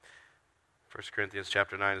1 Corinthians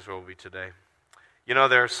chapter 9 is where we'll be today. You know,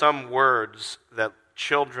 there are some words that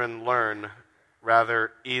children learn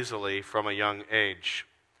rather easily from a young age.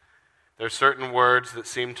 There are certain words that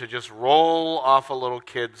seem to just roll off a little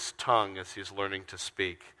kid's tongue as he's learning to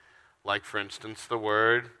speak. Like, for instance, the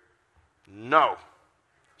word no.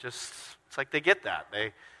 Just, it's like they get that.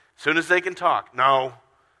 As soon as they can talk, no.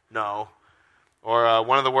 Or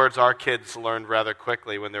one of the words our kids learned rather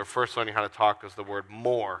quickly when they were first learning how to talk was the word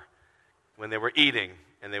more. When they were eating,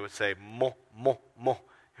 and they would say, mo. You're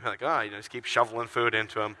like, you just keep shoveling food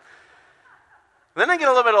into them. Then they get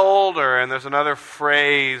a little bit older, and there's another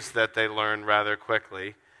phrase that they learn rather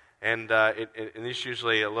quickly. And it's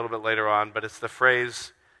usually a little bit later on, but it's the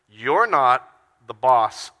phrase, you're not the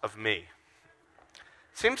boss of me.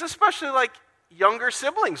 Seems especially like younger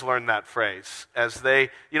siblings learn that phrase as they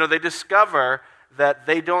discover that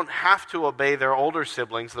they don't have to obey their older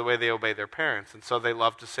siblings the way they obey their parents. And so they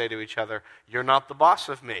love to say to each other, you're not the boss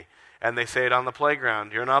of me. And they say it on the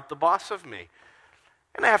playground, you're not the boss of me.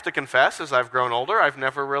 And I have to confess, as I've grown older, I've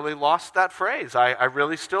never really lost that phrase. I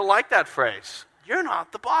really still like that phrase. You're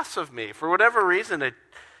not the boss of me. For whatever reason,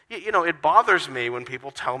 it bothers me when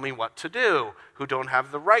people tell me what to do, who don't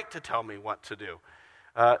have the right to tell me what to do.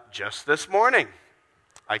 Just this morning,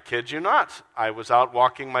 I kid you not, I was out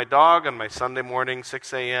walking my dog on my Sunday morning,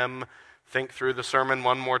 6 a.m., think through the sermon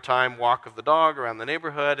one more time, walk of the dog around the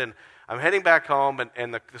neighborhood, and I'm heading back home,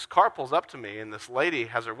 and this car pulls up to me, and this lady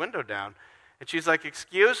has her window down, and she's like,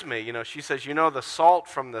 excuse me, she says, the salt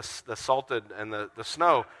from the salted and the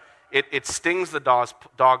snow, it stings the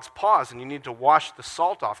dog's paws, and you need to wash the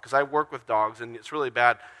salt off, because I work with dogs, and it's really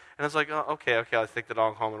bad. And I was like, oh, okay, I'll take the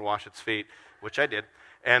dog home and wash its feet, which I did.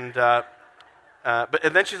 And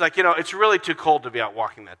then she's like, it's really too cold to be out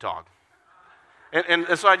walking that dog. And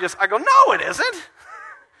so I go, no, it isn't.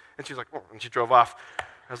 And she's like, oh, and she drove off.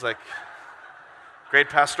 I was like, great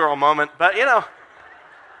pastoral moment. But,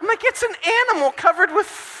 I'm like, it's an animal covered with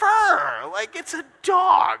fur. Like, it's a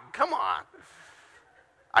dog. Come on.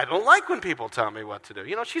 I don't like when people tell me what to do.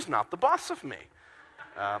 She's not the boss of me.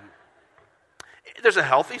 There's a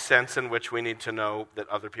healthy sense in which we need to know that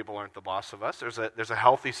other people aren't the boss of us. There's a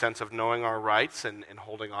healthy sense of knowing our rights and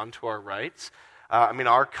holding on to our rights.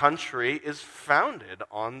 Our country is founded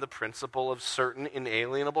on the principle of certain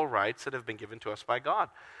inalienable rights that have been given to us by God.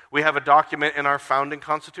 We have a document in our founding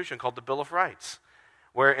constitution called the Bill of Rights,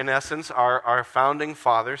 where in essence our founding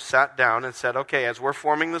fathers sat down and said, okay, as we're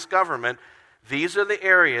forming this government, these are the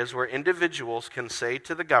areas where individuals can say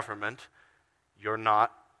to the government, you're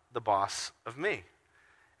not the boss of me.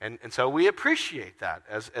 And so we appreciate that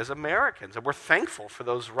as Americans, and we're thankful for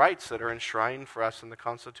those rights that are enshrined for us in the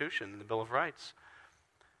Constitution, in the Bill of Rights.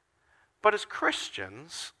 But as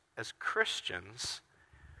Christians,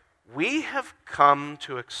 we have come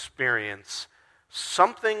to experience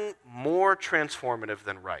something more transformative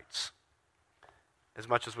than rights, as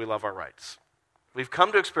much as we love our rights. We've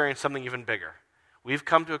come to experience something even bigger. We've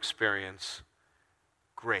come to experience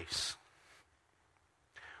grace.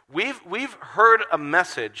 We've heard a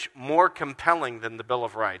message more compelling than the Bill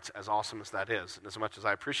of Rights, as awesome as that is, and as much as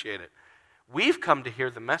I appreciate it. We've come to hear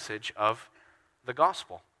the message of the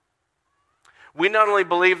gospel. We not only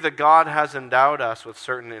believe that God has endowed us with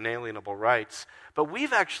certain inalienable rights, but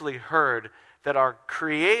we've actually heard that our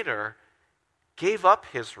Creator gave up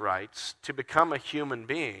His rights to become a human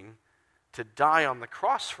being, to die on the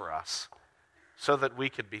cross for us, so that we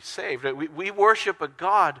could be saved. We worship a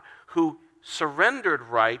God who surrendered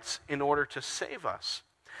rights in order to save us.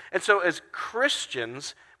 And so as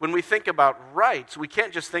Christians, when we think about rights, we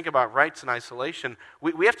can't just think about rights in isolation.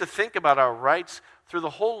 We have to think about our rights through the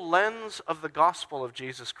whole lens of the gospel of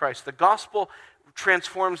Jesus Christ. The gospel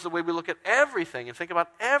transforms the way we look at everything and think about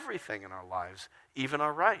everything in our lives, even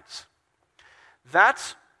our rights.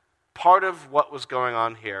 That's part of what was going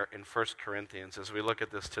on here in 1 Corinthians as we look at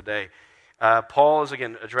this today. Paul is,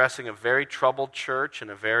 again, addressing a very troubled church and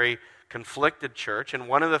a very conflicted church, and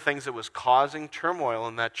one of the things that was causing turmoil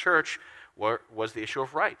in that church was the issue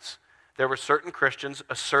of rights. There were certain Christians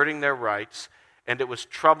asserting their rights, and it was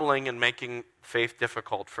troubling and making faith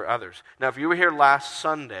difficult for others. Now, if you were here last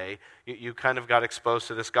Sunday, you kind of got exposed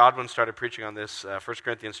to this. Godwin started preaching on this, 1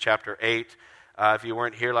 Corinthians chapter 8. If you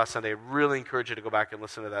weren't here last Sunday, I really encourage you to go back and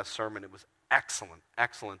listen to that sermon. It was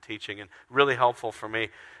excellent teaching and really helpful for me.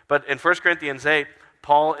 But in 1 Corinthians 8,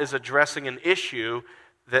 Paul is addressing an issue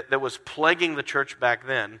that was plaguing the church back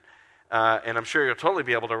then, and I'm sure you'll totally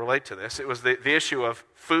be able to relate to this. It was the issue of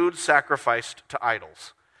food sacrificed to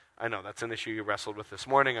idols. I know, that's an issue you wrestled with this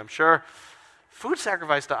morning, I'm sure. Food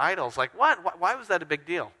sacrificed to idols, like what? Why was that a big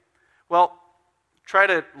deal? Well, try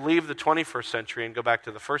to leave the 21st century and go back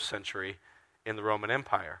to the first century, in the Roman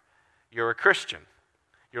Empire. You're a Christian.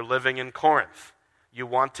 You're living in Corinth. You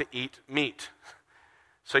want to eat meat.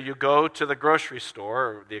 So you go to the grocery store,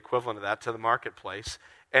 or the equivalent of that, to the marketplace,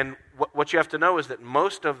 and what you have to know is that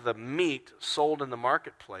most of the meat sold in the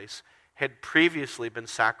marketplace had previously been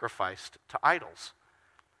sacrificed to idols.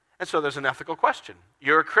 And so there's an ethical question.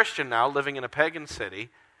 You're a Christian now living in a pagan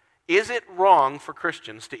city. Is it wrong for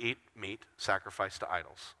Christians to eat meat sacrificed to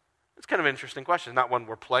idols? It's kind of an interesting question. It's not one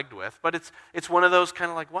we're plagued with, but it's one of those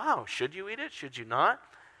kind of like, wow, should you eat it? Should you not?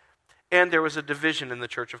 And there was a division in the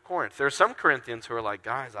church of Corinth. There are some Corinthians who are like,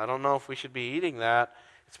 guys, I don't know if we should be eating that.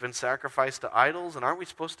 It's been sacrificed to idols, and aren't we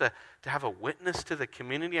supposed to have a witness to the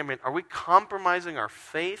community? I mean, are we compromising our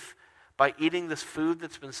faith by eating this food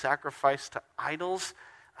that's been sacrificed to idols?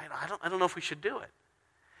 I don't know if we should do it.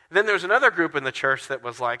 Then there's another group in the church that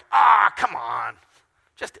was like, come on,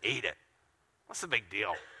 just eat it. What's the big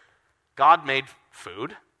deal? God made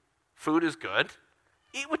food. Food is good.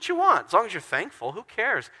 Eat what you want. As long as you're thankful, who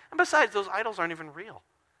cares? And besides, those idols aren't even real.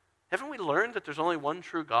 Haven't we learned that there's only one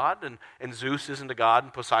true God, and Zeus isn't a god,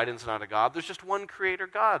 and Poseidon's not a god? There's just one creator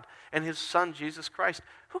God, and his son, Jesus Christ.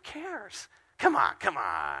 Who cares? Come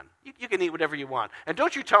on. You can eat whatever you want. And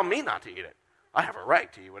don't you tell me not to eat it. I have a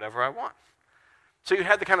right to eat whatever I want. So you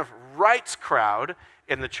had the kind of rights crowd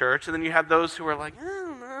in the church, and then you had those who were like,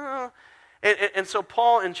 no. And so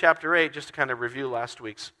Paul in chapter 8, just to kind of review last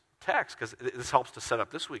week's text, because this helps to set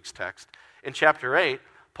up this week's text, in chapter 8,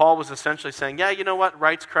 Paul was essentially saying, yeah, you know what,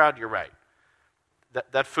 rights crowd, you're right.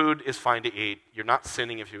 That food is fine to eat. You're not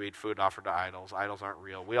sinning if you eat food offered to idols. Idols aren't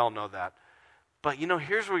real. We all know that. But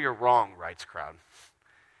here's where you're wrong, rights crowd.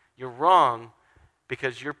 You're wrong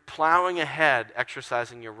because you're plowing ahead,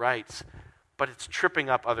 exercising your rights, but it's tripping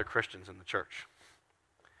up other Christians in the church.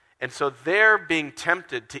 And so they're being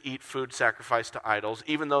tempted to eat food sacrificed to idols,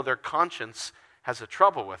 even though their conscience has a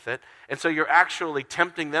trouble with it. And so you're actually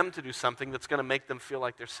tempting them to do something that's going to make them feel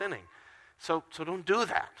like they're sinning. So don't do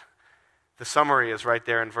that. The summary is right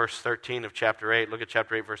there in verse 13 of chapter 8. Look at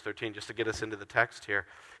chapter 8, verse 13, just to get us into the text here.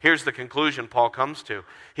 Here's the conclusion Paul comes to.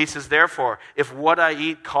 He says, therefore, if what I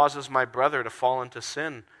eat causes my brother to fall into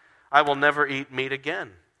sin, I will never eat meat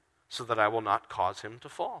again, so that I will not cause him to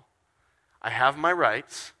fall. I have my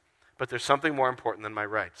rights, but there's something more important than my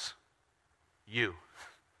rights. You.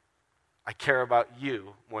 I care about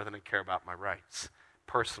you more than I care about my rights,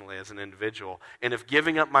 personally as an individual. And if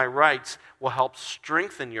giving up my rights will help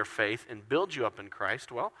strengthen your faith and build you up in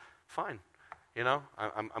Christ, well, fine.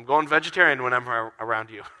 I'm going vegetarian when I'm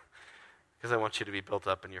around you because I want you to be built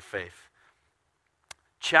up in your faith.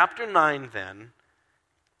 Chapter 9, then,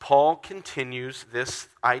 Paul continues this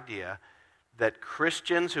idea that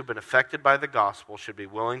Christians who've been affected by the gospel should be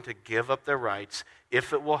willing to give up their rights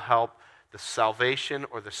if it will help the salvation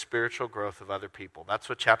or the spiritual growth of other people. That's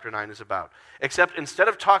what chapter 9 is about. Except instead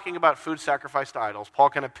of talking about food sacrificed to idols, Paul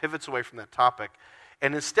kind of pivots away from that topic.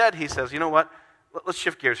 And instead he says, you know what? Let's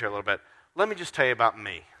shift gears here a little bit. Let me just tell you about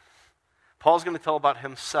me. Paul's going to tell about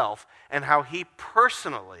himself and how he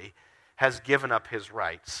personally has given up his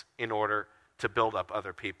rights in order to build up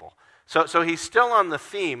other people. So he's still on the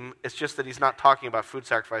theme. It's just that he's not talking about food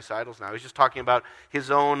sacrifice to idols now. He's just talking about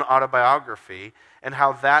his own autobiography and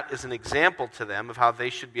how that is an example to them of how they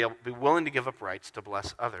should be willing to give up rights to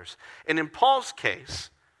bless others. And in Paul's case,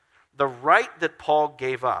 the right that Paul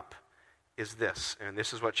gave up is this, and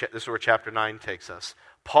this is where chapter 9 takes us.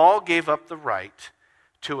 Paul gave up the right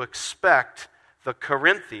to expect the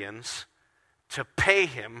Corinthians to pay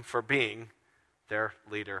him for being their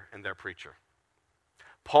leader and their preacher.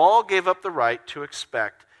 Paul gave up the right to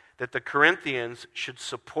expect that the Corinthians should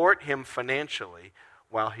support him financially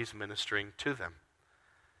while he's ministering to them.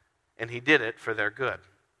 And he did it for their good.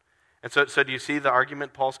 And so do you see the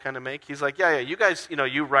argument Paul's kind of make? He's like, yeah, you guys,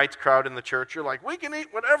 you rights crowd in the church, you're like, we can eat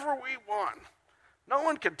whatever we want. No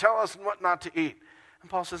one can tell us what not to eat. And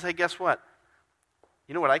Paul says, hey, guess what?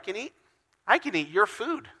 You know what I can eat? I can eat your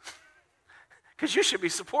food. Because you should be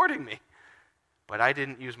supporting me. But I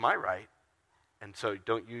didn't use my right. And so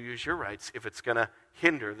don't you use your rights if it's going to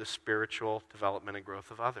hinder the spiritual development and growth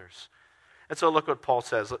of others. And so look what Paul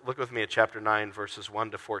says. Look with me at chapter 9, verses 1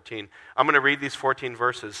 to 14. I'm going to read these 14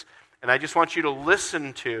 verses, and I just want you to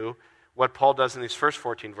listen to what Paul does in these first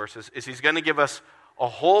 14 verses. Is he's going to give us a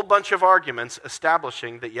whole bunch of arguments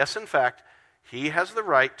establishing that, yes, in fact, he has the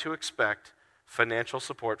right to expect financial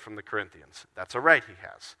support from the Corinthians. That's a right he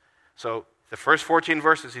has. So the first 14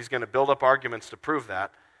 verses, he's going to build up arguments to prove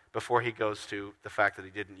that before he goes to the fact that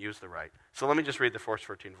he didn't use the right. So let me just read the first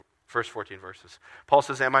 14 verses. Paul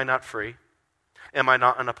says, am I not free? Am I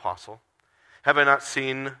not an apostle? Have I not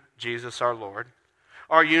seen Jesus our Lord?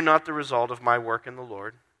 Are you not the result of my work in the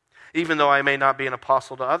Lord? Even though I may not be an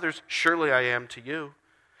apostle to others, surely I am to you.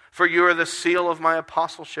 For you are the seal of my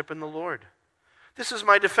apostleship in the Lord. This is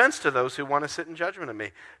my defense to those who want to sit in judgment of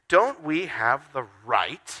me. Don't we have the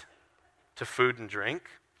right to food and drink?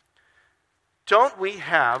 Don't we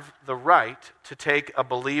have the right to take a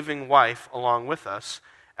believing wife along with us,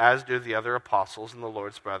 as do the other apostles and the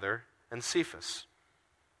Lord's brother and Cephas?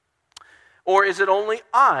 Or is it only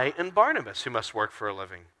I and Barnabas who must work for a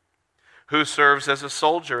living? Who serves as a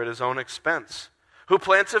soldier at his own expense? Who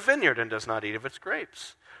plants a vineyard and does not eat of its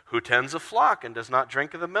grapes? Who tends a flock and does not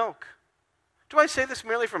drink of the milk? Do I say this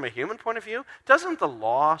merely from a human point of view? Doesn't the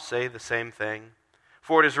law say the same thing?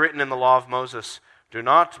 For it is written in the law of Moses, do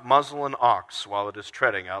not muzzle an ox while it is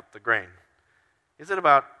treading out the grain. Is it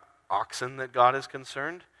about oxen that God is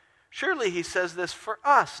concerned? Surely he says this for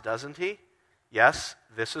us, doesn't he? Yes,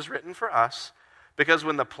 this is written for us, because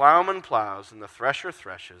when the plowman plows and the thresher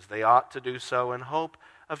threshes, they ought to do so in hope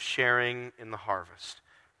of sharing in the harvest.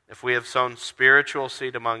 If we have sown spiritual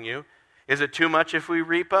seed among you, is it too much if we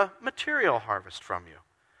reap a material harvest from you?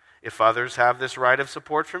 If others have this right of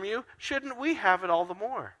support from you, shouldn't we have it all the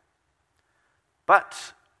more?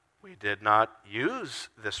 But we did not use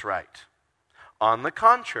this right. On the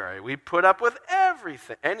contrary, we put up with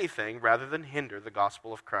anything rather than hinder the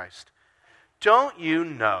gospel of Christ. Don't you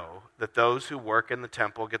know that those who work in the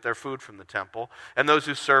temple get their food from the temple, and those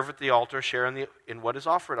who serve at the altar share in what is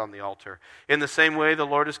offered on the altar? In the same way, the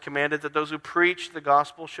Lord has commanded that those who preach the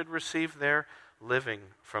gospel should receive their living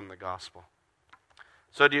from the gospel.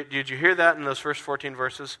 So did you hear that in those first 14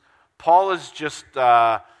 verses? Paul is just,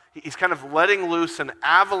 he's kind of letting loose an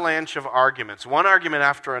avalanche of arguments, one argument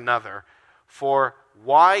after another, for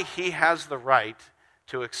why he has the right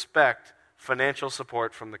to expect financial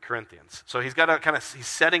support from the Corinthians. So he's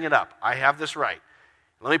setting it up. I have this right.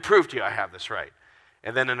 Let me prove to you I have this right.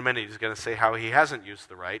 And then in a minute he's going to say how he hasn't used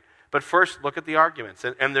the right. But first, look at the arguments.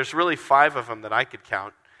 And there's really 5 of them that I could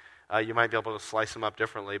count. You might be able to slice them up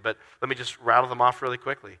differently, but let me just rattle them off really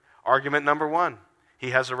quickly. Argument number 1, he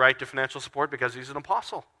has a right to financial support because he's an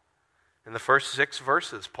apostle. In the first 6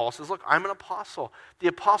 verses, Paul says, look, I'm an apostle. The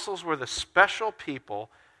apostles were the special people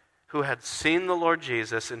who had seen the Lord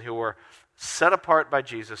Jesus and who were set apart by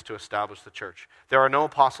Jesus to establish the church. There are no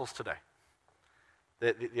apostles today.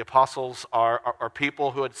 The apostles are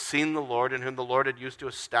people who had seen the Lord and whom the Lord had used to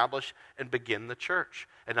establish and begin the church.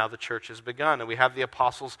 And now the church has begun. And we have the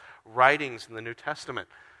apostles' writings in the New Testament.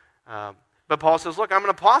 But Paul says, look, I'm an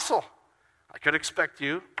apostle. I could expect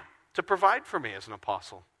you to provide for me as an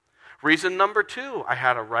apostle. Reason number 2, I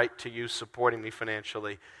had a right to you supporting me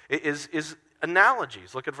financially, is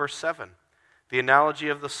analogies. Look at verse 7. The analogy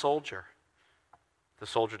of the soldier. The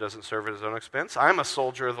soldier doesn't serve at his own expense. I'm a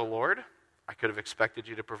soldier of the Lord. I could have expected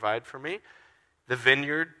you to provide for me. The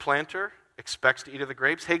vineyard planter expects to eat of the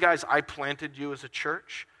grapes. Hey guys, I planted you as a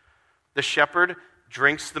church. The shepherd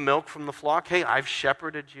drinks the milk from the flock. Hey, I've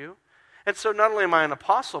shepherded you. And so not only am I an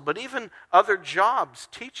apostle, but even other jobs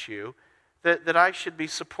teach you that I should be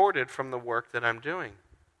supported from the work that I'm doing.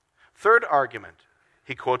 Third argument,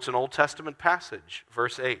 he quotes an Old Testament passage,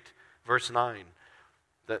 verse 8, verse 9.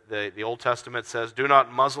 The Old Testament says, do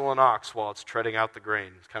not muzzle an ox while it's treading out the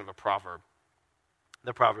grain. It's kind of a proverb.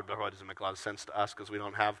 The proverb doesn't make a lot of sense to us because we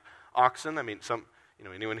don't have oxen. I mean,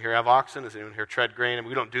 anyone here have oxen? Does anyone here tread grain? I mean,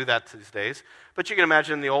 we don't do that these days. But you can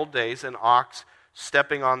imagine in the old days an ox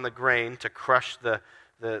stepping on the grain to crush the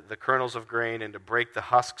kernels of grain and to break the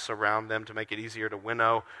husks around them to make it easier to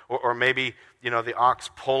winnow, or maybe the ox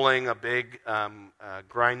pulling a big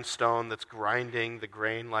grindstone that's grinding the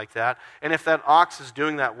grain like that. And if that ox is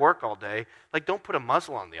doing that work all day, don't put a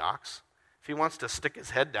muzzle on the ox. If he wants to stick his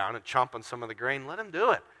head down and chomp on some of the grain, let him do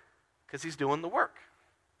it because he's doing the work,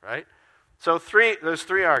 right? So there's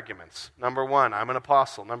 3 arguments. Number 1, I'm an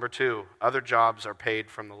apostle. Number 2, other jobs are paid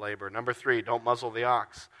from the labor. Number 3, don't muzzle the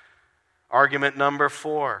ox. Argument number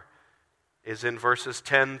 4 is in verses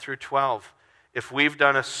 10 through 12. If we've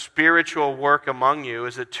done a spiritual work among you,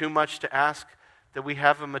 is it too much to ask that we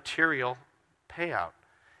have a material payout?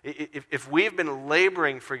 If we've been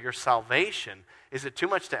laboring for your salvation, is it too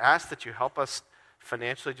much to ask that you help us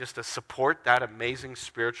financially just to support that amazing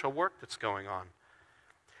spiritual work that's going on?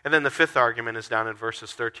 And then the 5th argument is down in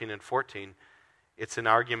verses 13 and 14. It's an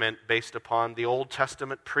argument based upon the Old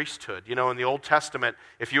Testament priesthood. In the Old Testament,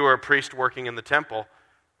 if you were a priest working in the temple,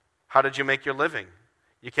 how did you make your living?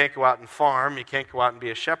 You can't go out and farm. You can't go out and be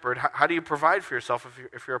a shepherd. How do you provide for yourself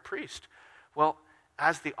if you're a priest? Well,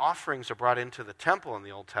 as the offerings are brought into the temple in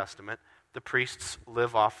the Old Testament, the priests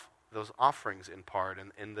live off those offerings in part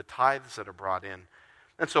and the tithes that are brought in.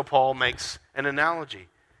 And so Paul makes an analogy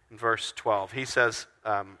in verse 12. He says,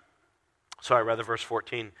 Sorry, rather verse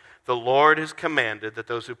 14. The Lord has commanded that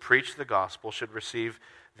those who preach the gospel should receive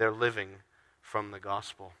their living from the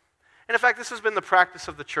gospel. And in fact, this has been the practice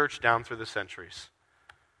of the church down through the centuries.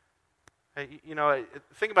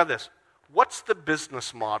 Think about this. What's the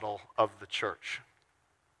business model of the church?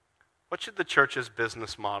 What should the church's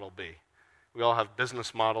business model be? We all have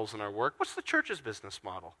business models in our work. What's the church's business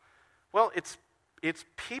model? Well, it's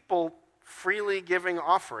people freely giving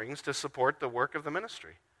offerings to support the work of the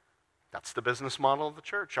ministry. That's the business model of the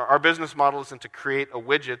church. Our business model isn't to create a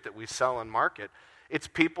widget that we sell and market. It's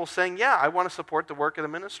people saying, yeah, I want to support the work of the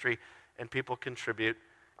ministry, and people contribute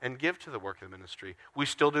and give to the work of the ministry. We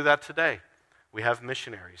still do that today. We have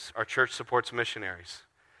missionaries. Our church supports missionaries.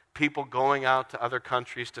 People going out to other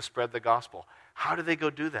countries to spread the gospel. How do they go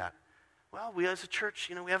do that? Well, we as a church,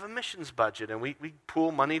 we have a missions budget, and we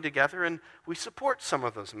pool money together, and we support some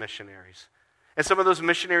of those missionaries. And some of those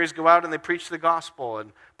missionaries go out and they preach the gospel,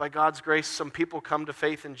 and by God's grace, some people come to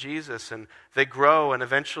faith in Jesus, and they grow, and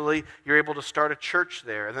eventually you're able to start a church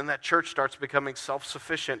there, and then that church starts becoming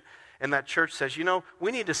self-sufficient, and that church says,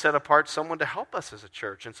 we need to set apart someone to help us as a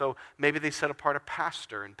church, and so maybe they set apart a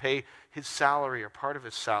pastor and pay his salary or part of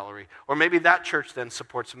his salary, or maybe that church then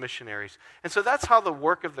supports missionaries. And so that's how the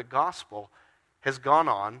work of the gospel has gone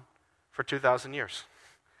on for 2,000 years.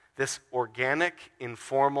 This organic,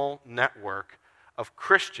 informal network of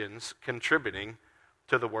Christians contributing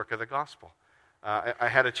to the work of the gospel. I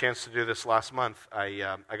had a chance to do this last month.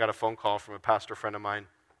 I got a phone call from a pastor friend of mine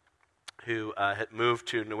who had moved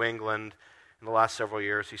to New England in the last several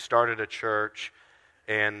years. He started a church,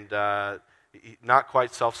 and not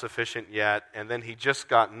quite self-sufficient yet, and then he just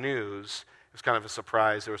got news. It was kind of a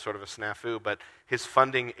surprise. There was sort of a snafu, but his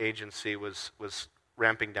funding agency was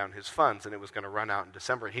ramping down his funds, and it was going to run out in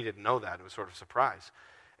December, and he didn't know that. It was sort of a surprise.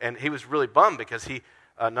 And he was really bummed because he,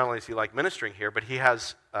 not only is he like ministering here, but he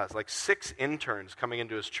has like 6 interns coming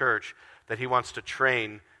into his church that he wants to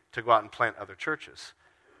train to go out and plant other churches.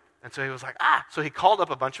 And so he was like, So he called up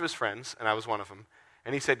a bunch of his friends, and I was one of them,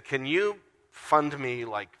 and he said, can you fund me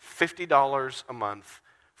like $50 a month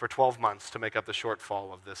for 12 months to make up the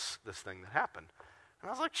shortfall of this thing that happened? And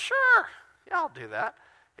I was like, sure, yeah, I'll do that.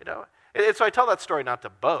 And so I tell that story not to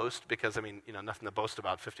boast, because, nothing to boast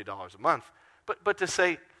about $50 a month, but to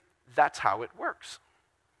say that's how it works,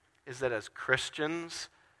 is that as Christians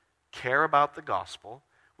care about the gospel,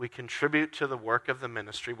 we contribute to the work of the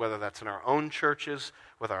ministry, whether that's in our own churches,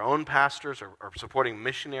 with our own pastors, or supporting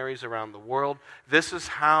missionaries around the world. This is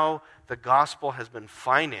how the gospel has been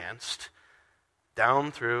financed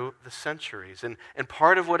down through the centuries. And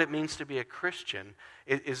part of what it means to be a Christian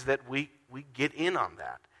is that we get in on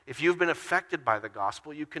that. If you've been affected by the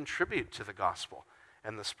gospel, you contribute to the gospel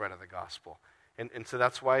and the spread of the gospel. And so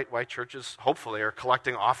that's why churches, hopefully, are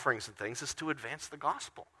collecting offerings and things, is to advance the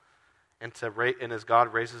gospel. And as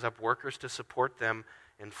God raises up workers to support them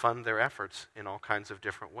and fund their efforts in all kinds of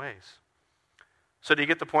different ways. So do you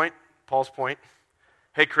get the point? Paul's point?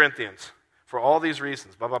 Hey, Corinthians, for all these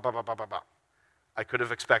reasons, blah, blah, blah, blah, blah, blah, blah, I could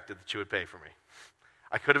have expected that you would pay for me.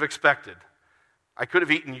 I could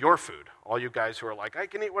have eaten your food. All you guys who are like, I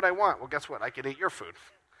can eat what I want. Well, guess what? I can eat your food.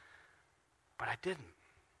 But I didn't.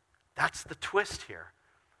 That's the twist here.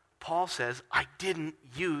 Paul says, I didn't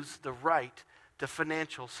use the right to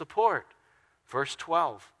financial support. Verse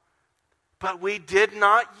 12. But we did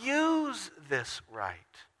not use this right.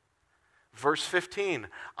 Verse 15.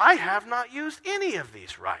 I have not used any of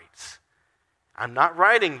these rights. I'm not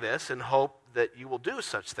writing this in hope that you will do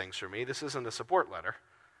such things for me. This isn't a support letter.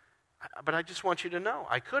 But I just want you to know,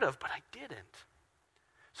 I could have, but I didn't.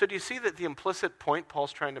 So do you see that the implicit point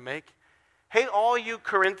Paul's trying to make? Hey, all you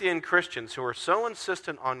Corinthian Christians who are so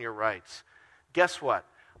insistent on your rights, guess what?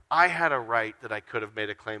 I had a right that I could have made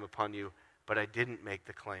a claim upon you, but I didn't make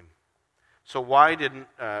the claim. So why didn't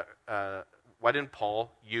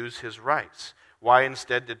Paul use his rights? Why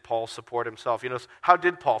instead did Paul support himself? How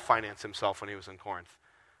did Paul finance himself when he was in Corinth?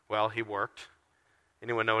 Well, he worked.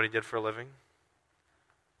 Anyone know what he did for a living?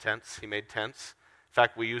 Tents. He made tents. In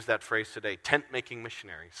fact, we use that phrase today, tent-making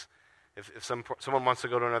missionaries. If someone wants to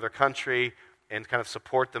go to another country and kind of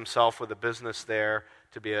support themselves with a business there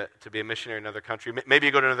to be a missionary in another country, maybe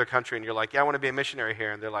you go to another country and you're like, yeah, I want to be a missionary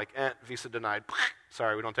here, and they're like, visa denied.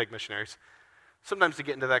 Sorry, we don't take missionaries. Sometimes to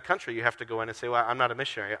get into that country, you have to go in and say, well, I'm not a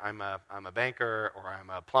missionary. I'm a banker, or I'm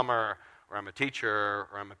a plumber, or I'm a teacher,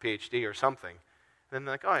 or I'm a PhD or something. And then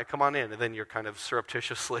they're like, oh, yeah, come on in. And then you're kind of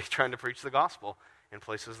surreptitiously trying to preach the gospel in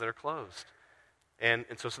places that are closed. And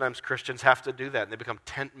so sometimes Christians have to do that, and they become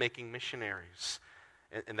tent-making missionaries.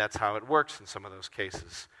 And that's how it works in some of those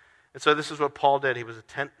cases. And so this is what Paul did. He was a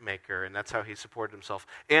tent maker, and that's how he supported himself.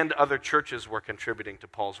 And other churches were contributing to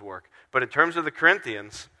Paul's work. But in terms of the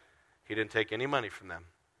Corinthians, he didn't take any money from them.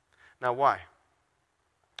 Now, why?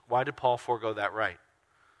 Why did Paul forego that right?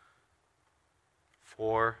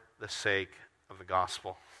 For the sake of the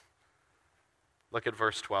gospel. Look at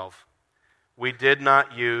verse 12. We did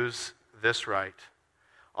not use this right.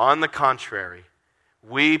 On the contrary,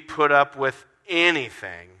 we put up with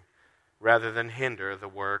anything rather than hinder the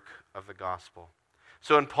work of the gospel.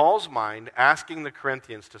 So in Paul's mind, asking the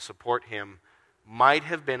Corinthians to support him might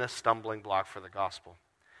have been a stumbling block for the gospel.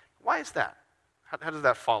 Why is that? How does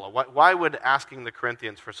that follow? Why would asking the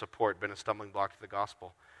Corinthians for support been a stumbling block to the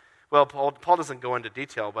gospel? Well, Paul doesn't go into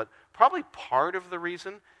detail, but probably part of the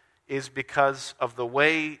reason is because of the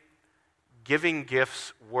way giving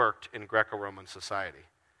gifts worked in Greco-Roman society.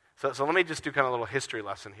 So let me just do kind of a little history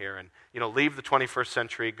lesson here and leave the 21st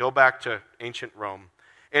century, go back to ancient Rome.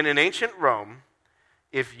 And in ancient Rome,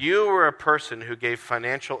 if you were a person who gave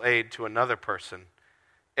financial aid to another person,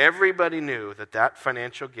 everybody knew that that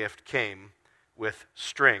financial gift came with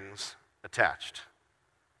strings attached.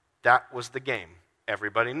 That was the game.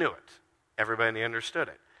 Everybody knew it. Everybody understood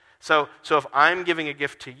it. So if I'm giving a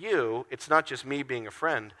gift to you, it's not just me being a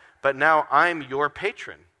friend, but now I'm your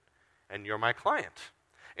patron, and you're my client.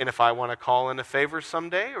 And if I want to call in a favor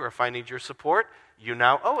someday, or if I need your support, you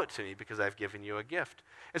now owe it to me because I've given you a gift.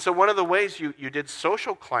 And so one of the ways you did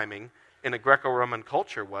social climbing in a Greco-Roman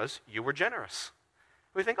culture was you were generous.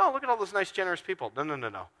 We think, oh, look at all those nice, generous people.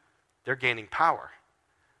 No. They're gaining power.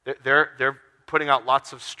 They're putting out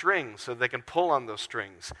lots of strings so they can pull on those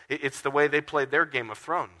strings. It's the way they played their Game of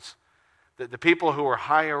Thrones. The people who were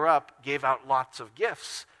higher up gave out lots of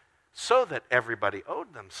gifts so that everybody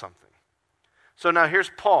owed them something. So now here's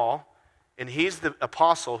Paul, and he's the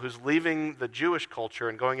apostle who's leaving the Jewish culture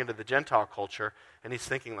and going into the Gentile culture, and he's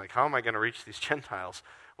thinking, like, how am I going to reach these Gentiles?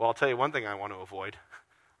 Well, I'll tell you one thing I want to avoid.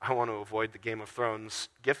 I want to avoid the Game of Thrones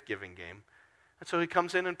gift-giving game. And so he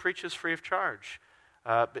comes in and preaches free of charge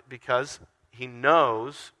because he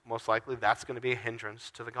knows, most likely, that's going to be a hindrance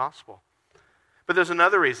to the gospel. But there's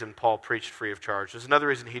another reason Paul preached free of charge. There's another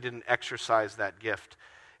reason he didn't exercise that gift.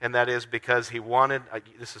 And that is because he wanted,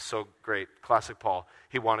 this is so great, classic Paul,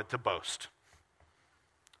 he wanted to boast.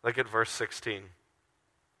 Look at verse 16.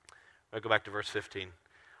 I'll go back to verse 15.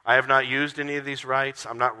 I have not used any of these rights.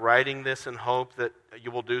 I'm not writing this in hope that you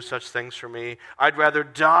will do such things for me. I'd rather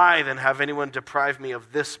die than have anyone deprive me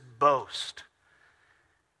of this boast.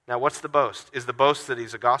 Now, what's the boast? Is the boast that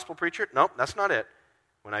he's a gospel preacher? Nope, that's not it.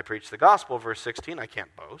 When I preach the gospel, verse 16, I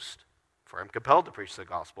can't boast, for I'm compelled to preach the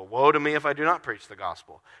gospel. Woe to me if I do not preach the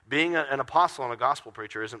gospel. Being an apostle and a gospel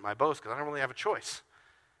preacher isn't my boast because I don't really have a choice.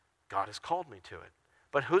 God has called me to it.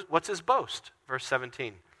 But what's his boast? Verse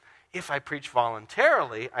 17. If I preach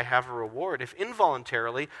voluntarily, I have a reward. If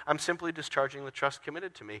involuntarily, I'm simply discharging the trust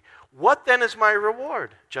committed to me. What then is my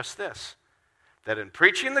reward? Just this, that in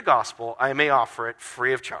preaching the gospel, I may offer it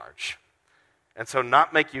free of charge, and so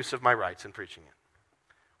not make use of my rights in preaching it.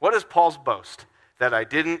 What is Paul's boast? That I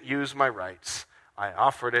didn't use my rights. I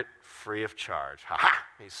offered it free of charge. Ha-ha!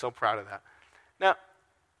 He's so proud of that. Now,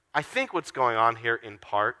 I think what's going on here in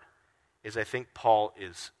part is I think Paul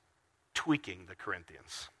is tweaking the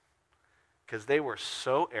Corinthians because they were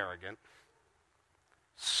so arrogant,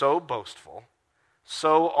 so boastful,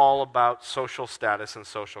 so all about social status and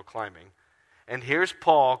social climbing. And here's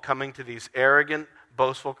Paul coming to these arrogant,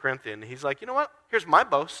 boastful Corinthians. He's like, you know what? Here's my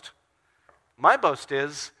boast. My boast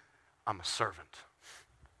is I'm a servant.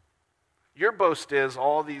 Your boast is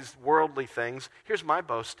all these worldly things. Here's my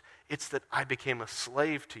boast. It's that I became a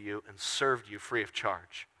slave to you and served you free of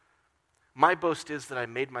charge. My boast is that I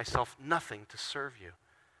made myself nothing to serve you.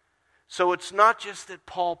 So it's not just that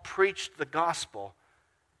Paul preached the gospel.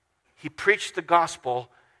 He preached the gospel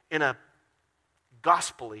in a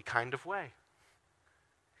gospel-y kind of way.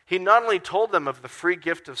 He not only told them of the free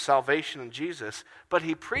gift of salvation in Jesus, but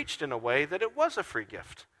he preached in a way that it was a free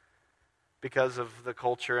gift because of the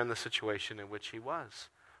culture and the situation in which he was.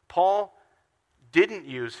 Paul didn't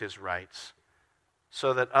use his rights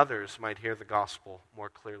so that others might hear the gospel more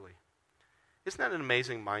clearly. Isn't that an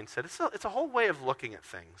amazing mindset? It's a whole way of looking at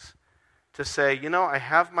things. To say, I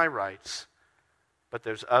have my rights, but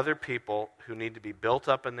there's other people who need to be built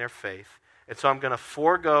up in their faith, and so I'm going to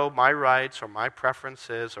forego my rights or my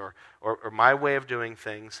preferences or my way of doing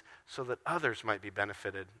things so that others might be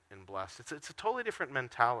benefited and blessed. It's a totally different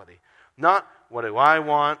mentality. Not what do I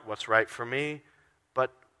want, what's right for me,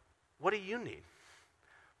 but what do you need?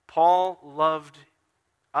 Paul loved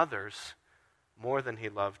others more than he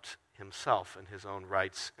loved himself and his own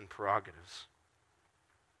rights and prerogatives.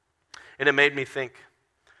 And it made me think,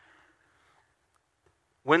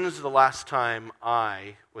 When's the last time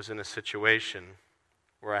I was in a situation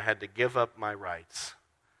where I had to give up my rights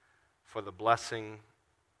for the blessing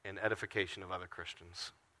and edification of other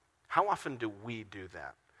Christians? How often do we do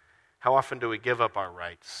that? How often do we give up our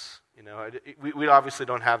rights? You know, we obviously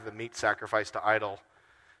don't have the meat sacrifice to idol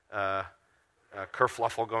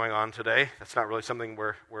kerfluffle going on today. That's not really something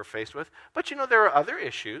we're faced with. But you know, there are other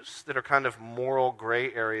issues that are kind of moral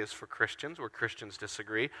gray areas for Christians where Christians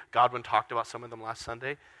disagree. Godwin talked about some of them last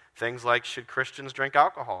Sunday. Things like, should Christians drink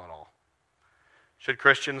alcohol at all? Should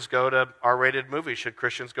Christians go to R-rated movies? Should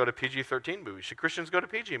Christians go to PG-13 movies? Should Christians go to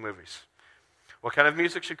PG movies? What kind of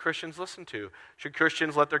music should Christians listen to? Should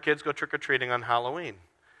Christians let their kids go trick-or-treating on Halloween?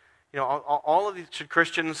 You know, all of these, should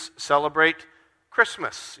Christians celebrate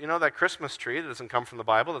Christmas? You know, that Christmas tree that doesn't come from the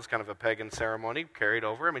Bible, that's kind of a pagan ceremony carried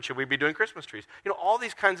over. I mean, should we be doing Christmas trees? You know, all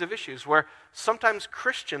these kinds of issues where sometimes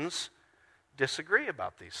Christians disagree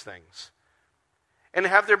about these things. And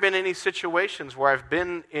have there been any situations where I've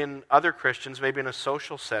been in other Christians, maybe in a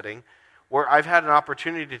social setting, where I've had an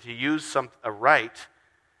opportunity to use a right,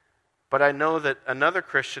 but I know that another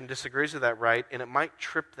Christian disagrees with that right, and it might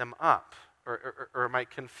trip them up, or it might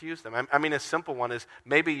confuse them. I mean, a simple one is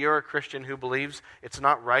maybe you're a Christian who believes it's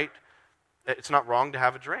not right, it's not wrong to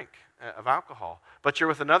have a drink of alcohol, but you're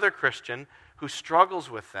with another Christian who struggles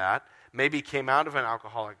with that, maybe came out of an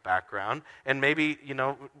alcoholic background, and maybe, you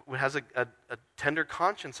know, has a tender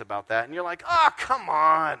conscience about that, and you're like, oh, come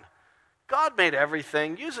on. God made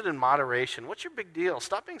everything. Use it in moderation. What's your big deal?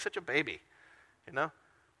 Stop being such a baby, you know?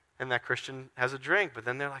 And that Christian has a drink, but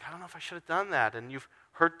then they're like, I don't know if I should have done that, and you've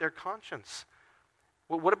hurt their conscience.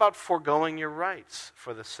 Well, what about foregoing your rights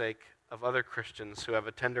for the sake of other Christians who have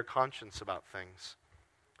a tender conscience about things?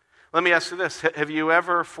 Let me ask you this. Have you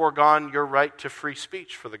ever foregone your right to free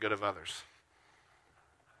speech for the good of others?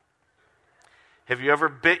 Have you ever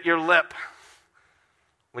bit your lip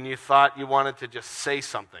when you thought you wanted to just say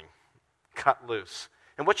something, cut loose?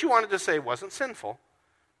 And what you wanted to say wasn't sinful,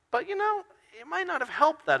 but you know, it might not have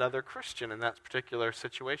helped that other Christian in that particular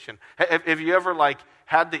situation. Have you ever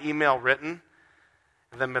had the email written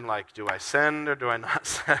and then been like, do I send or do I not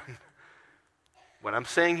send? What I'm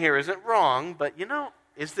saying here isn't wrong, but you know,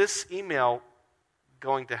 is this email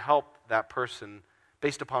going to help that person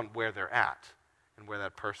based upon where they're at and where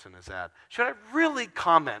that person is at? Should I really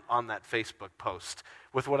comment on that Facebook post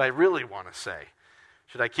with what I really want to say?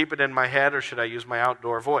 Should I keep it in my head or should I use my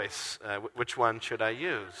outdoor voice? Which one should I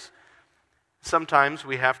use? Sometimes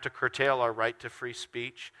we have to curtail our right to free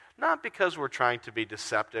speech, not because we're trying to be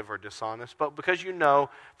deceptive or dishonest, but because you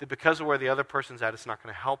know that because of where the other person's at, it's not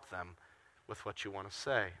going to help them with what you want to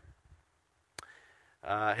say.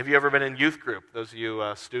 Have you ever been in youth group? Those of you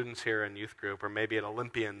students here in youth group, or maybe at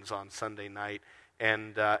Olympians on Sunday night,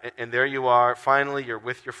 and there you are, finally you're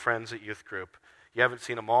with your friends at youth group. You haven't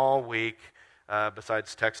seen them all week,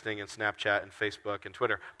 besides texting and Snapchat and Facebook and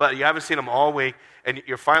Twitter, but you haven't seen them all week, and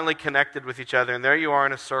you're finally connected with each other, and there you are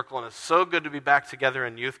in a circle, and it's so good to be back together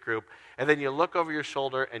in youth group, and then you look over your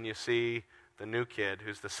shoulder and you see the new kid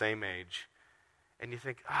who's the same age, and you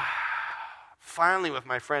think, finally with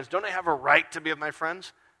my friends. Don't I have a right to be with my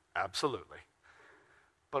friends? Absolutely.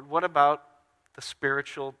 But what about the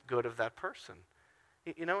spiritual good of that person?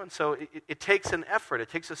 You know, and so it takes an effort. It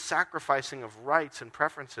takes a sacrificing of rights and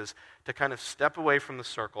preferences to kind of step away from the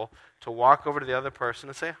circle, to walk over to the other person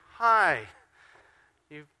and say, hi,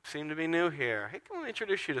 you seem to be new here. Hey, can we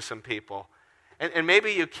introduce you to some people? And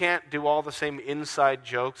maybe you can't do all the same inside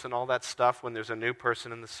jokes and all that stuff when there's a new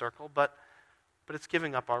person in the circle, but it's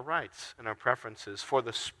giving up our rights and our preferences for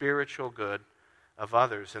the spiritual good of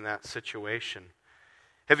others in that situation.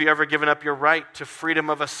 Have you ever given up your right to freedom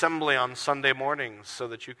of assembly on Sunday mornings so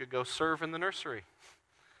that you could go serve in the nursery?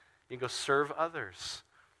 You can go serve others.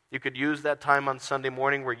 You could use that time on Sunday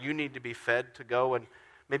morning where you need to be fed to go and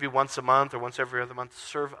maybe once a month or once every other month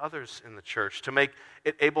serve others in the church to make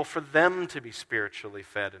it able for them to be spiritually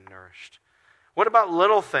fed and nourished. What about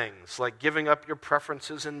little things like giving up your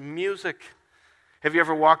preferences in music? Have you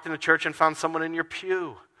ever walked into church and found someone in your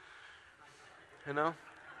pew? You know?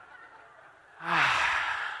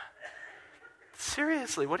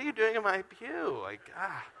 Seriously, what are you doing in my pew?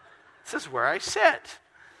 This is where I sit.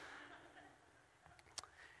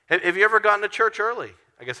 Have you ever gotten to church early?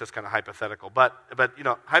 I guess that's kind of hypothetical, but you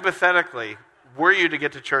know, hypothetically, were you to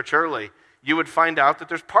get to church early, you would find out that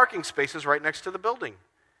there's parking spaces right next to the building.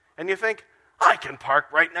 And you think, I can park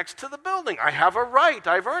right next to the building. I have a right.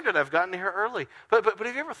 I've earned it. I've gotten here early. But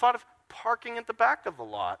have you ever thought of parking at the back of the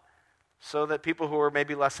lot so that people who are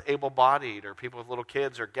maybe less able-bodied or people with little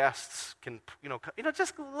kids or guests can,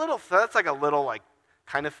 just a little, that's like a little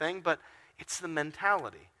kind of thing, but it's the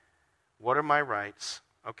mentality. What are my rights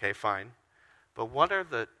Okay, fine. But what are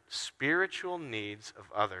the spiritual needs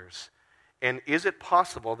of others? And is it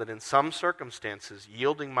possible that in some circumstances,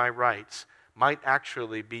 yielding my rights might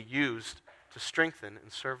actually be used to strengthen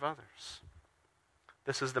and serve others?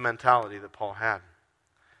 This is the mentality that Paul had.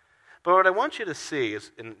 But what I want you to see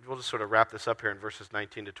is, and we'll just sort of wrap this up here in verses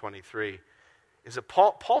 19 to 23, is that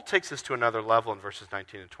Paul takes this to another level in verses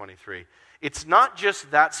 19 and 23. It's not just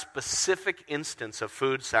that specific instance of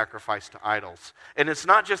food sacrificed to idols. And it's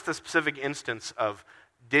not just the specific instance of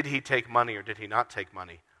did he take money or did he not take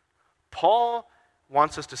money. Paul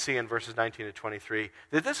wants us to see in verses 19 to 23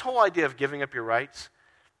 that this whole idea of giving up your rights,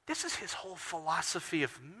 this is his whole philosophy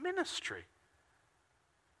of ministry.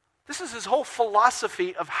 This is his whole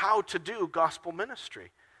philosophy of how to do gospel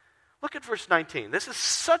ministry. Look at verse 19. This is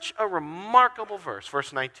such a remarkable verse,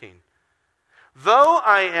 verse 19. Though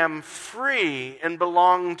I am free and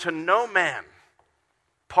belong to no man,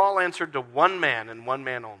 Paul answered to one man and one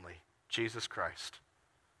man only, Jesus Christ.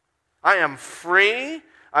 I am free,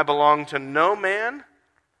 I belong to no man,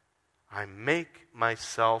 I make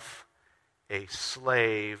myself a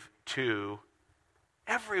slave to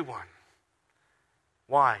everyone.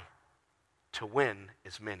 Why? To win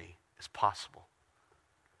as many as possible.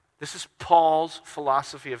 This is Paul's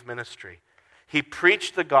philosophy of ministry. He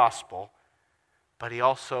preached the gospel, but he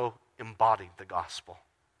also embodied the gospel.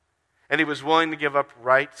 And he was willing to give up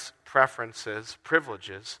rights, preferences,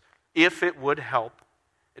 privileges, if it would help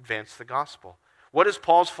advance the gospel. What is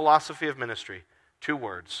Paul's philosophy of ministry? 2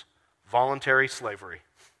 words: voluntary slavery.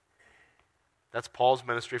 That's Paul's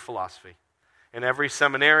ministry philosophy. And every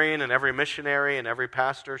seminarian and every missionary and every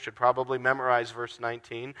pastor should probably memorize verse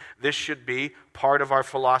 19. This should be part of our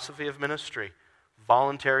philosophy of ministry.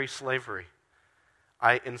 Voluntary slavery.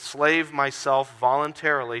 I enslave myself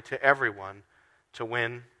voluntarily to everyone to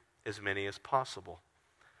win as many as possible.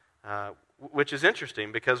 Which is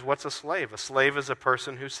interesting, because what's a slave? A slave is a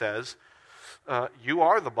person who says, you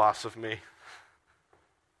are the boss of me.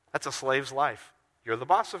 That's a slave's life. You're the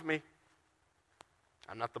boss of me.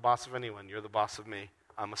 I'm not the boss of anyone. You're the boss of me.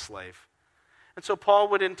 I'm a slave. And so Paul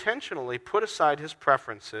would intentionally put aside his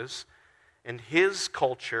preferences and his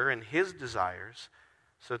culture and his desires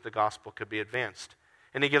so that the gospel could be advanced.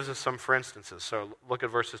 And he gives us some for instances. So look at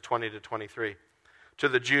verses 20 to 23. To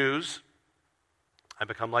the Jews, I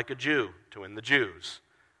become like a Jew to win the Jews.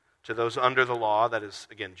 To those under the law, that is,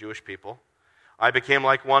 again, Jewish people, I became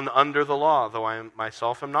like one under the law, though I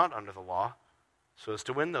myself am not under the law, so as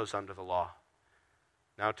to win those under the law.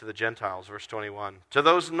 Now to the Gentiles, verse 21. To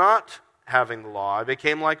those not having the law, I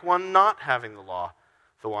became like one not having the law,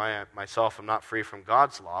 though I myself am not free from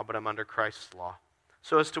God's law, but am under Christ's law,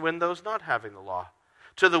 so as to win those not having the law.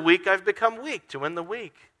 To the weak I've become weak, to win the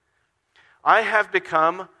weak. I have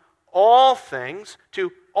become all things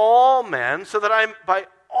to all men, so that I, by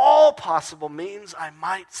all possible means, I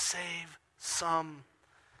might save some.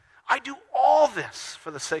 I do all this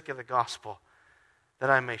for the sake of the gospel, that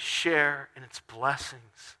I may share in its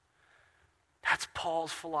blessings. That's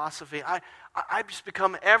Paul's philosophy. I just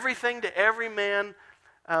become everything to every man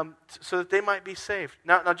so that they might be saved.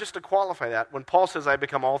 Now, just to qualify that, when Paul says I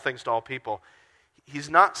become all things to all people, he's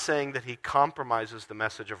not saying that he compromises the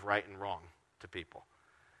message of right and wrong to people.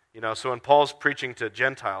 So when Paul's preaching to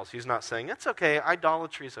Gentiles, he's not saying, it's okay,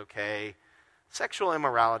 idolatry is okay, sexual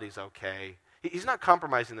immorality is okay. He's not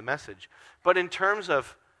compromising the message. But in terms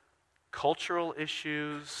of cultural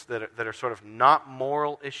issues that are sort of not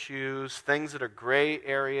moral issues, things that are gray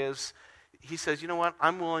areas, he says, you know what,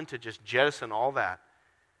 I'm willing to just jettison all that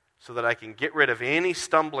so that I can get rid of any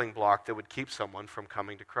stumbling block that would keep someone from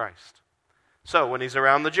coming to Christ. So when he's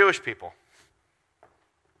around the Jewish people,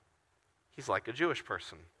 he's like a Jewish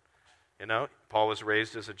person. Paul was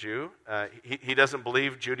raised as a Jew. He doesn't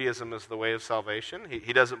believe Judaism is the way of salvation.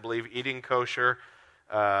 He doesn't believe eating kosher,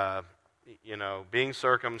 being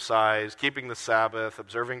circumcised, keeping the Sabbath,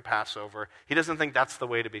 observing Passover. He doesn't think that's the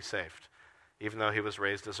way to be saved, even though he was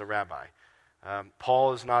raised as a rabbi.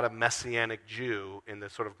 Paul is not a Messianic Jew in the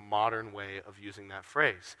sort of modern way of using that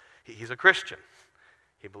phrase. He's a Christian.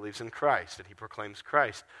 He believes in Christ, and he proclaims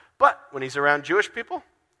Christ. But when he's around Jewish people,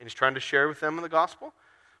 and he's trying to share with them the gospel,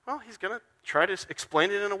 well, he's going to try to explain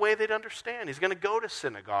it in a way they'd understand. He's going to go to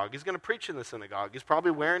synagogue. He's going to preach in the synagogue. He's probably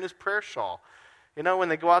wearing his prayer shawl. When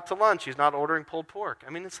they go out to lunch, he's not ordering pulled pork.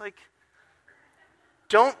 It's like,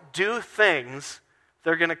 don't do things that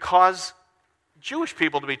are going to cause Jewish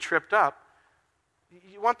people to be tripped up.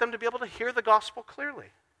 You want them to be able to hear the gospel clearly.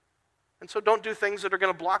 And so don't do things that are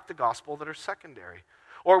going to block the gospel that are secondary.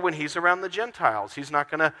 Or when he's around the Gentiles, he's not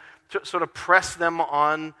going to sort of press them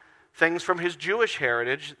on things from his Jewish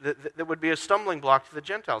heritage that would be a stumbling block to the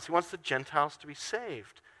Gentiles. He wants the Gentiles to be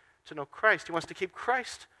saved, to know Christ. He wants to keep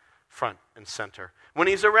Christ front and center. When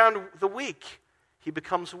he's around the weak, he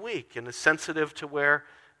becomes weak and is sensitive to where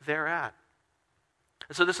they're at.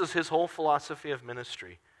 And so this is his whole philosophy of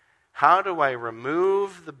ministry. How do I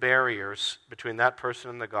remove the barriers between that person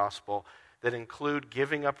and the gospel that include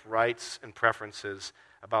giving up rights and preferences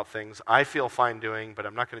about things I feel fine doing, but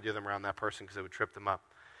I'm not going to do them around that person because it would trip them up?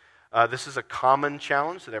 This is a common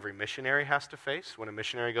challenge that every missionary has to face. When a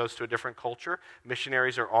missionary goes to a different culture,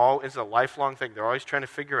 missionaries it's a lifelong thing. They're always trying to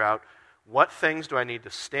figure out what things do I need to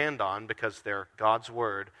stand on because they're God's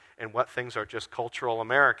word, and what things are just cultural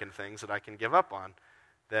American things that I can give up on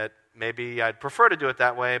that maybe I'd prefer to do it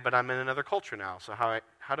that way, but I'm in another culture now. So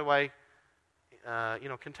how do I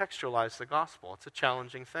contextualize the gospel? It's a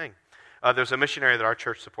challenging thing. There's a missionary that our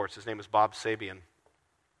church supports. His name is Bob Sabian,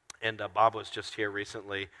 and Bob was just here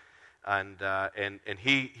recently. And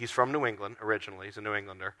he's from New England originally. He's a New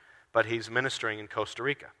Englander, but he's ministering in Costa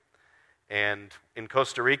Rica. And in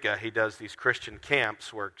Costa Rica, he does these Christian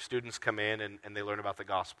camps where students come in and they learn about the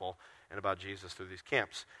gospel and about Jesus through these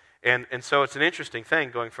camps. And so it's an interesting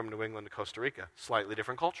thing going from New England to Costa Rica, slightly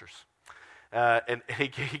different cultures. And he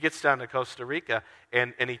gets down to Costa Rica,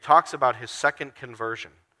 and he talks about his second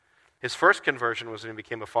conversion. His first conversion was when he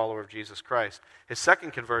became a follower of Jesus Christ. His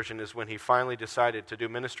second conversion is when he finally decided to do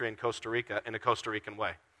ministry in Costa Rica in a Costa Rican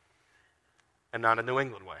way and not a New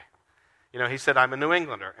England way. He said, I'm a New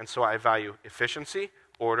Englander, and so I value efficiency,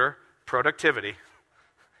 order, productivity.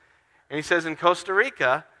 And he says in Costa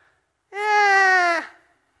Rica,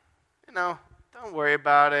 don't worry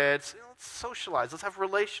about it. Let's socialize. Let's have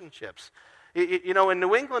relationships. In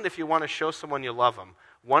New England, if you want to show someone you love them,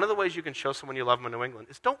 one of the ways you can show someone you love them in New England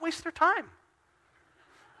is don't waste their time.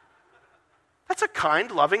 That's a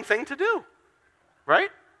kind, loving thing to do, right?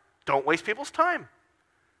 Don't waste people's time.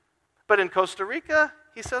 But in Costa Rica,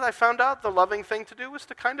 he said, I found out the loving thing to do was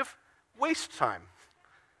to kind of waste time,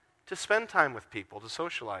 to spend time with people, to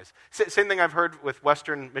socialize. Same thing I've heard with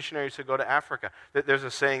Western missionaries who go to Africa. There's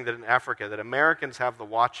a saying that in Africa that Americans have the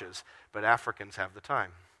watches, but Africans have the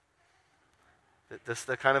time. That's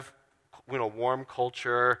the kind of warm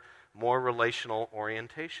culture, more relational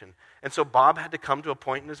orientation. And so Bob had to come to a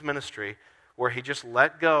point in his ministry where he just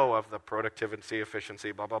let go of the productivity,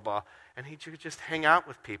 efficiency, blah, blah, blah, and he could just hang out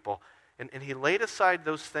with people. And he laid aside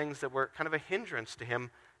those things that were kind of a hindrance to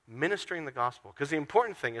him ministering the gospel. Because the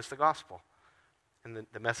important thing is the gospel and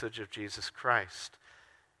the message of Jesus Christ.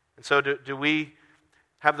 And so do we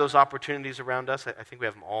have those opportunities around us? I think we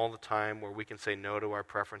have them all the time where we can say no to our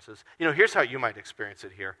preferences. Here's how you might experience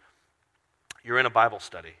it here. You're in a Bible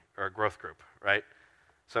study or a growth group, right?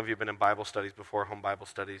 Some of you have been in Bible studies before, home Bible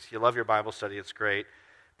studies. You love your Bible study, it's great.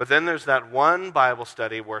 But then there's that one Bible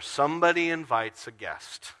study where somebody invites a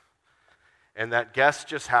guest. And that guest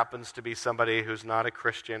just happens to be somebody who's not a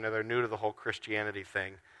Christian or they're new to the whole Christianity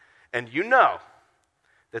thing. And you know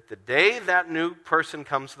that the day that new person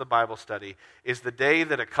comes to the Bible study is the day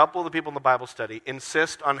that a couple of the people in the Bible study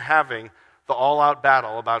insist on having the all-out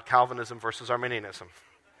battle about Calvinism versus Arminianism.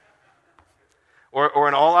 Or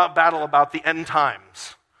an all-out battle about the end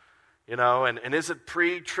times. And is it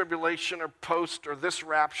pre-tribulation or post or this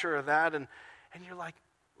rapture or that? And you're like,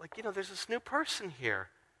 there's this new person here.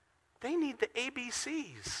 They need the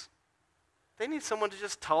ABCs. They need someone to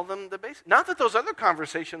just tell them the basics. Not that those other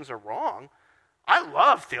conversations are wrong. I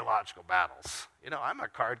love theological battles. I'm a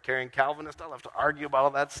card-carrying Calvinist. I love to argue about all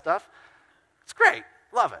that stuff. It's great.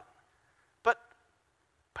 Love it.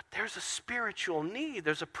 But there's a spiritual need.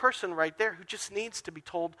 There's a person right there who just needs to be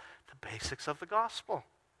told the basics of the gospel.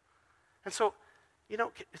 And so,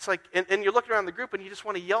 it's like, and you're looking around the group and you just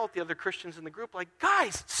want to yell at the other Christians in the group like,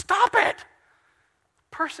 guys, stop it!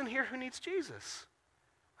 Person here who needs Jesus.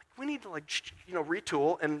 We need to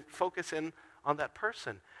retool and focus in on that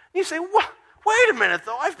person. And you say, wait a minute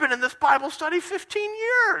though, I've been in this Bible study 15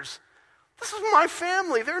 years. This is my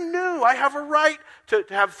family. They're new. I have a right to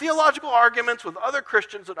have theological arguments with other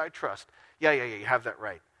Christians that I trust. Yeah, you have that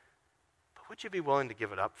right. But would you be willing to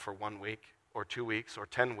give it up for 1 week or 2 weeks or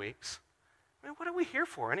 10 weeks? What are we here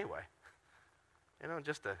for anyway?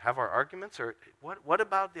 Just to have our arguments? Or what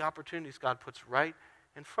about the opportunities God puts right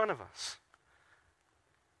in front of us?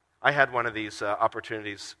 I had one of these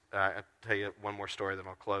opportunities. I'll tell you one more story, then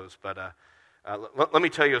I'll close. But let me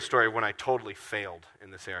tell you a story when I totally failed in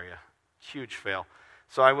this area. Huge fail.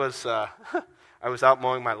 So I was out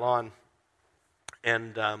mowing my lawn,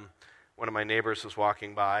 and one of my neighbors was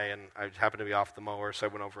walking by, and I happened to be off the mower, so I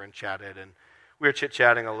went over and chatted, and we were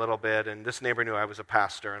chit-chatting a little bit, and this neighbor knew I was a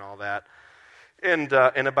pastor and all that. And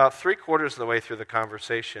about 3/4 of the way through the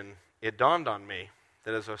conversation, it dawned on me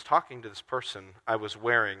that as I was talking to this person, I was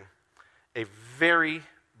wearing a very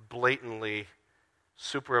blatantly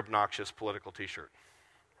super obnoxious political t-shirt.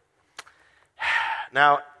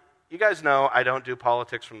 Now, you guys know I don't do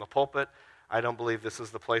politics from the pulpit. I don't believe this is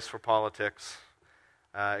the place for politics,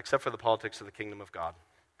 except for the politics of the kingdom of God.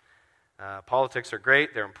 Politics are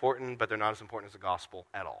great, they're important, but they're not as important as the gospel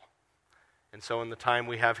at all. And so in the time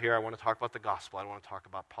we have here, I want to talk about the gospel. I don't want to talk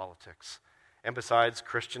about politics. And besides,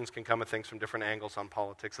 Christians can come at things from different angles on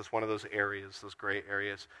politics. It's one of those areas, those gray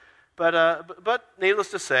areas. But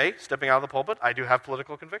needless to say, stepping out of the pulpit, I do have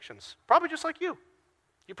political convictions. Probably just like you.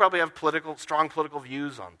 You probably have strong political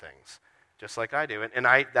views on things, just like I do. And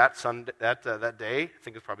that day, I think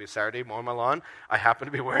it was probably a Saturday, mowing my lawn, I happened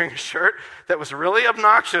to be wearing a shirt that was really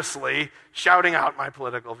obnoxiously shouting out my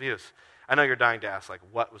political views. I know you're dying to ask, like,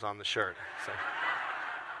 what was on the shirt? So,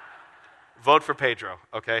 vote for Pedro,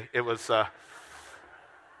 okay? It was...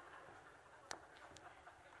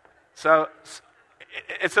 So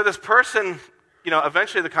this person,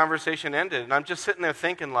 eventually the conversation ended, and I'm just sitting there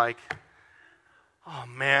thinking, like, oh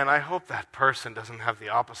man, I hope that person doesn't have the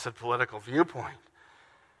opposite political viewpoint.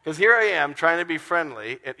 Because here I am trying to be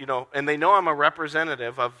friendly, and they know I'm a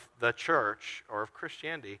representative of the church or of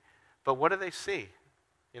Christianity, but what do they see?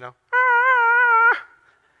 And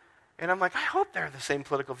I'm like, I hope they're the same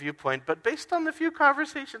political viewpoint, but based on the few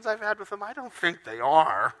conversations I've had with them, I don't think they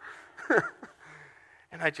are.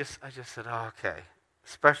 And I just said, oh, okay,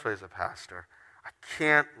 especially as a pastor, I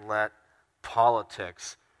can't let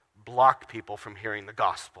politics block people from hearing the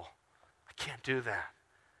gospel. I can't do that.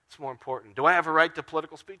 It's more important. Do I have a right to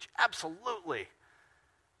political speech? Absolutely.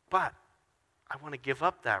 But I want to give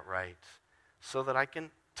up that right so that I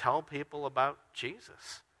can tell people about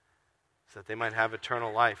Jesus, so that they might have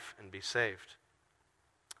eternal life and be saved.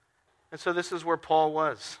 And so this is where Paul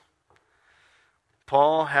was.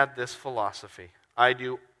 Paul had this philosophy. I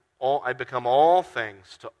become all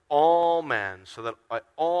things to all men, so that by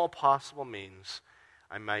all possible means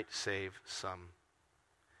I might save some.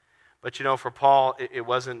 But for Paul, it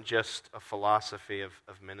wasn't just a philosophy of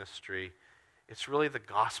ministry. It's really the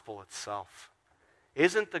gospel itself.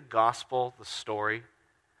 Isn't the gospel the story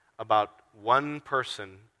about one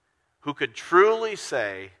person who could truly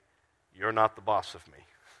say, you're not the boss of me?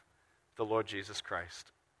 The Lord Jesus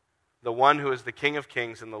Christ. The one who is the King of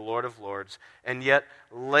Kings and the Lord of Lords, and yet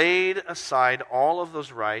laid aside all of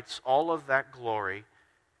those rights, all of that glory,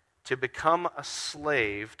 to become a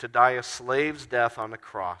slave, to die a slave's death on a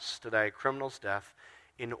cross, to die a criminal's death,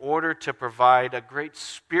 in order to provide a great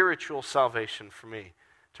spiritual salvation for me,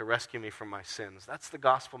 to rescue me from my sins. That's the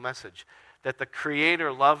gospel message, that the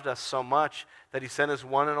Creator loved us so much that He sent His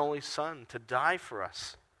one and only Son to die for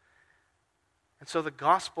us. And so the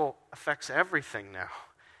gospel affects everything now.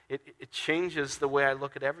 It changes the way I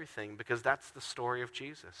look at everything, because that's the story of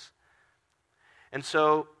Jesus. And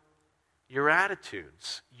so your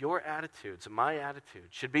attitudes, and my attitude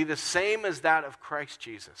should be the same as that of Christ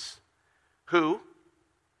Jesus, who,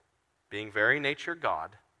 being very nature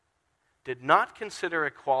God, did not consider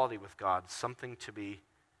equality with God something to be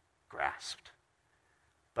grasped,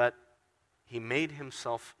 but He made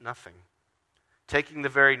Himself nothing, taking the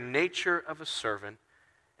very nature of a servant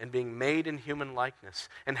and being made in human likeness.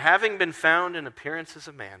 And having been found in appearance as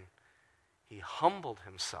a man, He humbled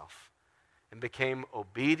Himself and became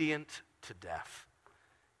obedient to death,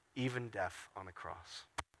 even death on a cross.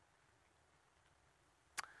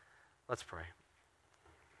 Let's pray.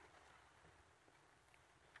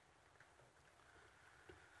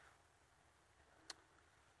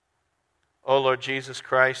 O Lord Jesus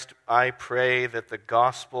Christ, I pray that the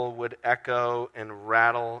gospel would echo and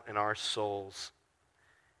rattle in our souls.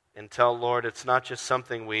 And tell, Lord, it's not just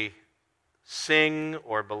something we sing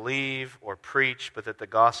or believe or preach, but that the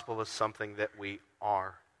gospel is something that we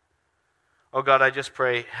are. Oh God, I just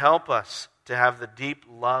pray, help us to have the deep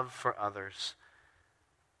love for others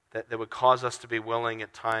that would cause us to be willing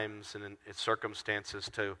at times and in circumstances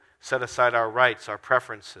to set aside our rights, our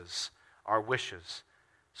preferences, our wishes,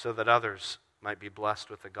 so that others might be blessed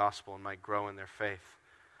with the gospel and might grow in their faith.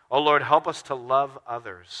 Oh Lord, help us to love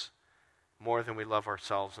others more than we love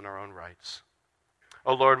ourselves and our own rights.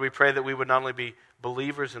 Oh Lord, we pray that we would not only be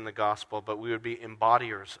believers in the gospel, but we would be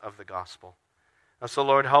embodiers of the gospel. And so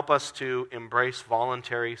Lord, help us to embrace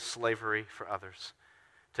voluntary slavery for others,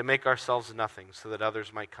 to make ourselves nothing so that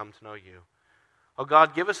others might come to know You. Oh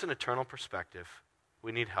God, give us an eternal perspective.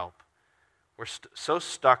 We need help. We're so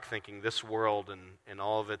stuck thinking this world and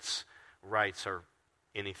all of its rights are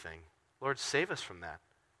anything. Lord, save us from that.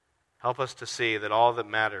 Help us to see that all that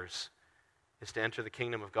matters is to enter the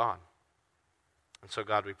kingdom of God. And so,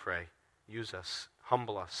 God, we pray, use us,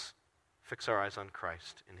 humble us, fix our eyes on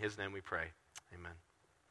Christ. In his name we pray. Amen.